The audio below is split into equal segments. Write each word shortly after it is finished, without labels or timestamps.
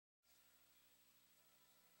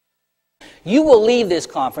you will leave this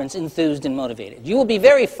conference enthused and motivated. You will be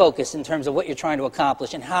very focused in terms of what you're trying to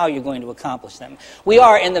accomplish and how you're going to accomplish them. We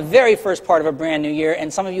are in the very first part of a brand new year,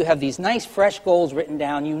 and some of you have these nice, fresh goals written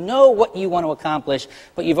down. You know what you want to accomplish,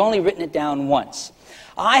 but you've only written it down once.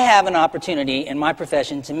 I have an opportunity in my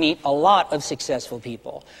profession to meet a lot of successful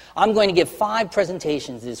people. I'm going to give 5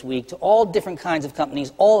 presentations this week to all different kinds of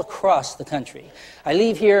companies all across the country. I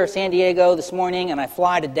leave here, San Diego, this morning, and I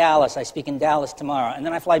fly to Dallas. I speak in Dallas tomorrow. And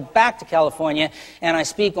then I fly back to California, and I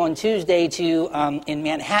speak on Tuesday in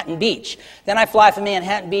Manhattan Beach. Then I fly from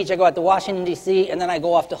Manhattan Beach, I go out to Washington, D.C., and then I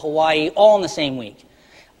go off to Hawaii, all in the same week.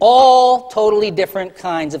 All totally different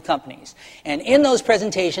kinds of companies. And in those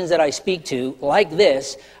presentations that I speak to, like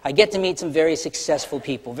this, I get to meet some very successful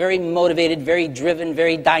people, very motivated, very driven,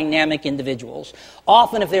 very dynamic individuals.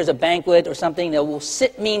 Often if there's a banquet or something, they will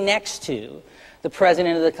sit me next to the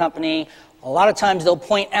president of the company. A lot of times they'll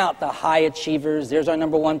point out the high achievers. There's our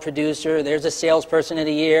 #1 producer. There's a salesperson of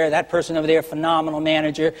the year. That person over there, phenomenal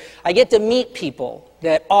manager. I get to meet people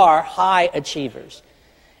that are high achievers.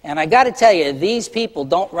 And I got to tell you, these people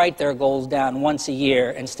don't write their goals down once a year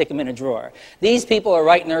and stick them in a drawer. These people are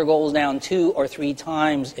writing their goals down 2 or 3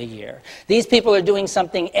 times a year. These people are doing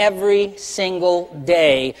something every single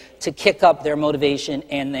day to kick up their motivation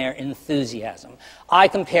and their enthusiasm. I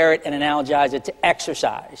compare it and analogize it to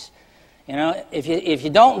exercise. You know, if you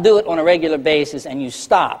don't do it on a regular basis and you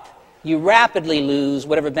stop, you rapidly lose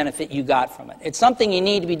whatever benefit you got from it. It's something you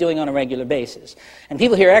need to be doing on a regular basis. And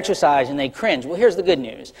people hear exercise and they cringe. Well, here's the good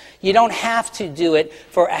news. You don't have to do it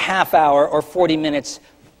for a half hour or 40 minutes,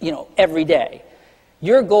 every day.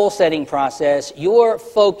 Your goal-setting process, your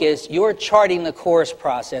focus, your charting the course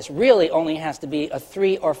process really only has to be a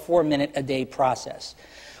 3 or 4 minute a day process.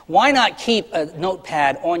 Why not keep a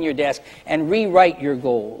notepad on your desk and rewrite your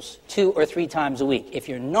goals 2 or 3 times a week? If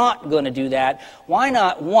you're not going to do that, why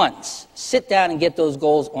not once sit down and get those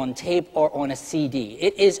goals on tape or on a CD?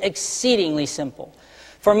 It is exceedingly simple.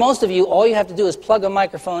 For most of you, all you have to do is plug a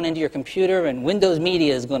microphone into your computer and Windows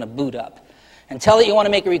Media is going to boot up. And tell it you want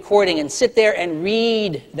to make a recording and sit there and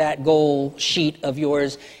read that goal sheet of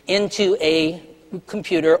yours into a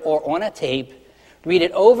computer or on a tape. Read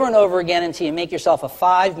it over and over again until you make yourself a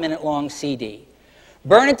 5-minute-long CD.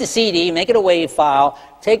 Burn it to CD, make it a WAV file,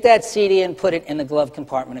 take that CD and put it in the glove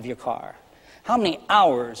compartment of your car. How many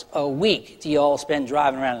hours a week do you all spend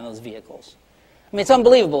driving around in those vehicles? I mean, it's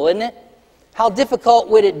unbelievable, isn't it? How difficult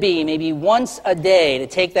would it be, maybe once a day, to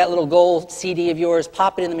take that little gold CD of yours,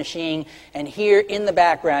 pop it in the machine, and hear in the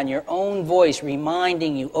background your own voice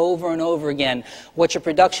reminding you over and over again what your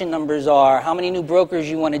production numbers are, how many new brokers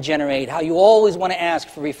you want to generate, how you always want to ask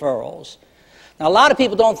for referrals. Now, a lot of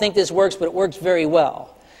people don't think this works, but it works very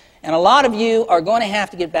well. And a lot of you are going to have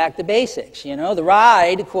to get back to basics. You know, the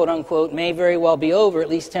ride, quote unquote, may very well be over, at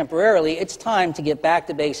least temporarily. It's time to get back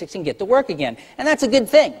to basics and get to work again. And that's a good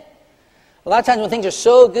thing. A lot of times when things are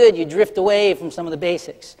so good, you drift away from some of the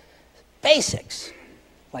basics. Basics,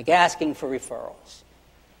 like asking for referrals.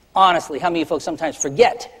 Honestly, how many of you folks sometimes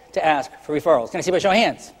forget to ask for referrals? Can I see by show of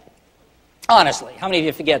hands? Honestly, how many of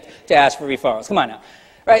you forget to ask for referrals? Come on now.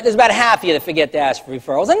 Right, there's about half of you that forget to ask for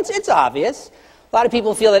referrals, and it's obvious. A lot of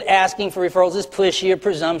people feel that asking for referrals is pushy or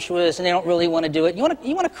presumptuous, and they don't really want to do it. You want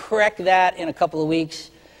to correct that in a couple of weeks?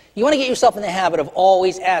 You want to get yourself in the habit of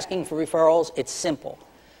always asking for referrals? It's simple.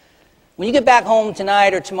 When you get back home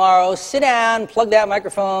tonight or tomorrow, sit down, plug that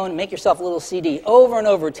microphone, make yourself a little CD. Over and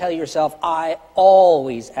over, tell yourself, I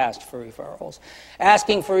always asked for referrals.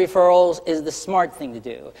 Asking for referrals is the smart thing to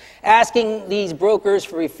do. Asking these brokers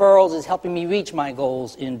for referrals is helping me reach my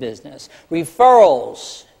goals in business.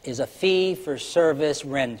 Referrals is a fee for service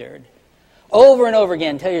rendered. Over and over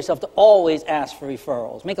again, tell yourself to always ask for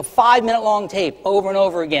referrals. Make a 5-minute-long tape over and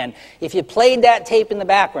over again. If you played that tape in the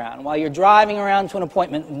background while you're driving around to an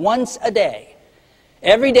appointment once a day,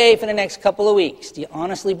 every day for the next couple of weeks, do you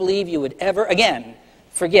honestly believe you would ever again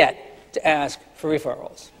forget to ask for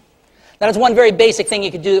referrals? Now, that's one very basic thing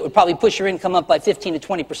you could do that would probably push your income up by 15 to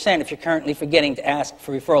 20% if you're currently forgetting to ask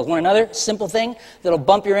for referrals. Want another simple thing that'll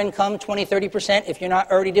bump your income 20, 30% if you're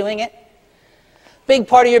not already doing it? Big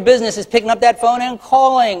part of your business is picking up that phone and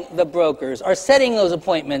calling the brokers, or setting those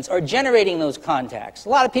appointments, or generating those contacts. A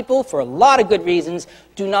lot of people, for a lot of good reasons,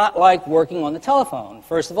 do not like working on the telephone.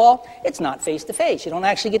 First of all, it's not face-to-face. You don't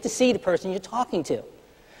actually get to see the person you're talking to.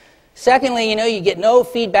 Secondly, you get no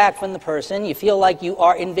feedback from the person. You feel like you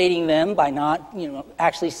are invading them by not,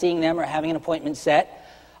 actually seeing them or having an appointment set.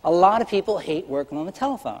 A lot of people hate working on the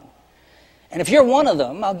telephone. And if you're one of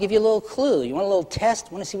them, I'll give you a little clue. You want a little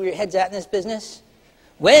test? Want to see where your head's at in this business?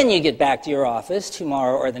 When you get back to your office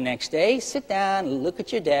tomorrow or the next day, sit down, look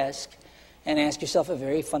at your desk, and ask yourself a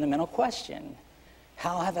very fundamental question.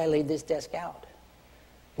 How have I laid this desk out?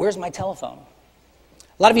 Where's my telephone?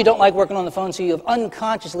 A lot of you don't like working on the phone, so you have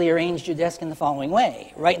unconsciously arranged your desk in the following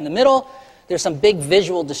way. Right in the middle, there's some big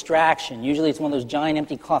visual distraction. Usually it's one of those giant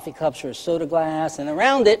empty coffee cups or a soda glass, and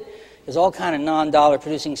around it is all kind of non-dollar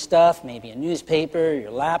producing stuff, maybe a newspaper,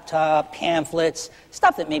 your laptop, pamphlets,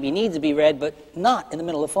 stuff that maybe needs to be read, but not in the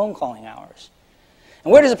middle of phone calling hours.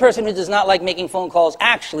 And where does a person who does not like making phone calls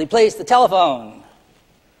actually place the telephone?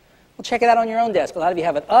 Well, check it out on your own desk. A lot of you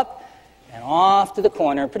have it up and off to the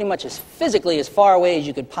corner, pretty much as physically as far away as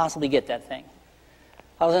you could possibly get that thing.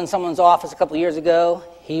 I was in someone's office a couple years ago.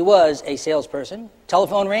 He was a salesperson.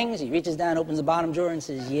 Telephone rings. He reaches down, opens the bottom drawer, and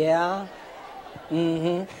says, "Yeah,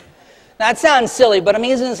 mm-hmm." Now, it sounds silly, but I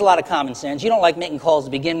mean, isn't this a lot of common sense? You don't like making calls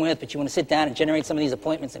to begin with, but you want to sit down and generate some of these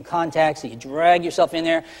appointments and contacts, so you drag yourself in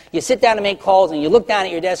there. You sit down to make calls, and you look down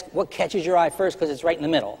at your desk. What catches your eye first? Because it's right in the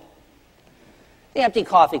middle. The empty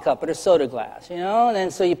coffee cup or the soda glass, you know? And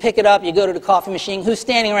then so you pick it up, you go to the coffee machine. Who's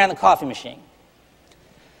standing around the coffee machine?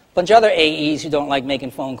 A bunch of other AEs who don't like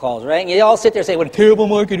making phone calls, right? And you all sit there and say, "What a terrible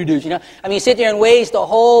marketer does," you know? I mean, you sit there and waste a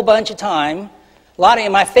whole bunch of time. A lot of you,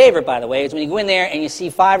 my favorite, by the way, is when you go in there and you see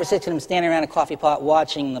 5 or 6 of them standing around a coffee pot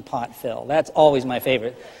watching the pot fill. That's always my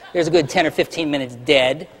favorite. There's a good 10 or 15 minutes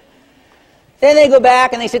dead. Then they go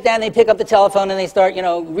back and they sit down and they pick up the telephone and they start, you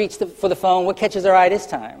know, reach for the phone. What catches their eye this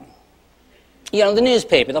time? You know, the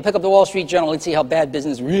newspaper. They'll pick up the Wall Street Journal and see how bad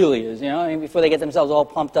business really is, you know, before they get themselves all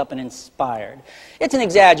pumped up and inspired. It's an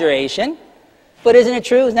exaggeration, but isn't it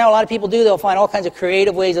true? Now a lot of people do. They'll find all kinds of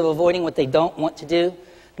creative ways of avoiding what they don't want to do.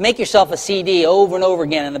 Make yourself a CD over and over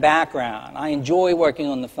again in the background. I enjoy working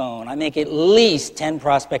on the phone. I make at least 10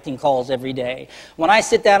 prospecting calls every day. When I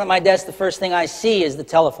sit down at my desk, the first thing I see is the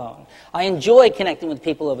telephone. I enjoy connecting with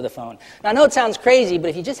people over the phone. Now, I know it sounds crazy, but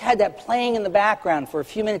if you just had that playing in the background for a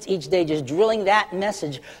few minutes each day, just drilling that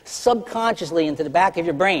message subconsciously into the back of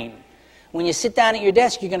your brain, when you sit down at your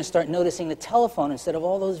desk, you're going to start noticing the telephone instead of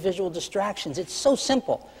all those visual distractions. It's so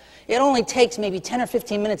simple. It only takes maybe 10 or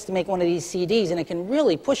 15 minutes to make one of these CDs, and it can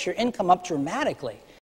really push your income up dramatically.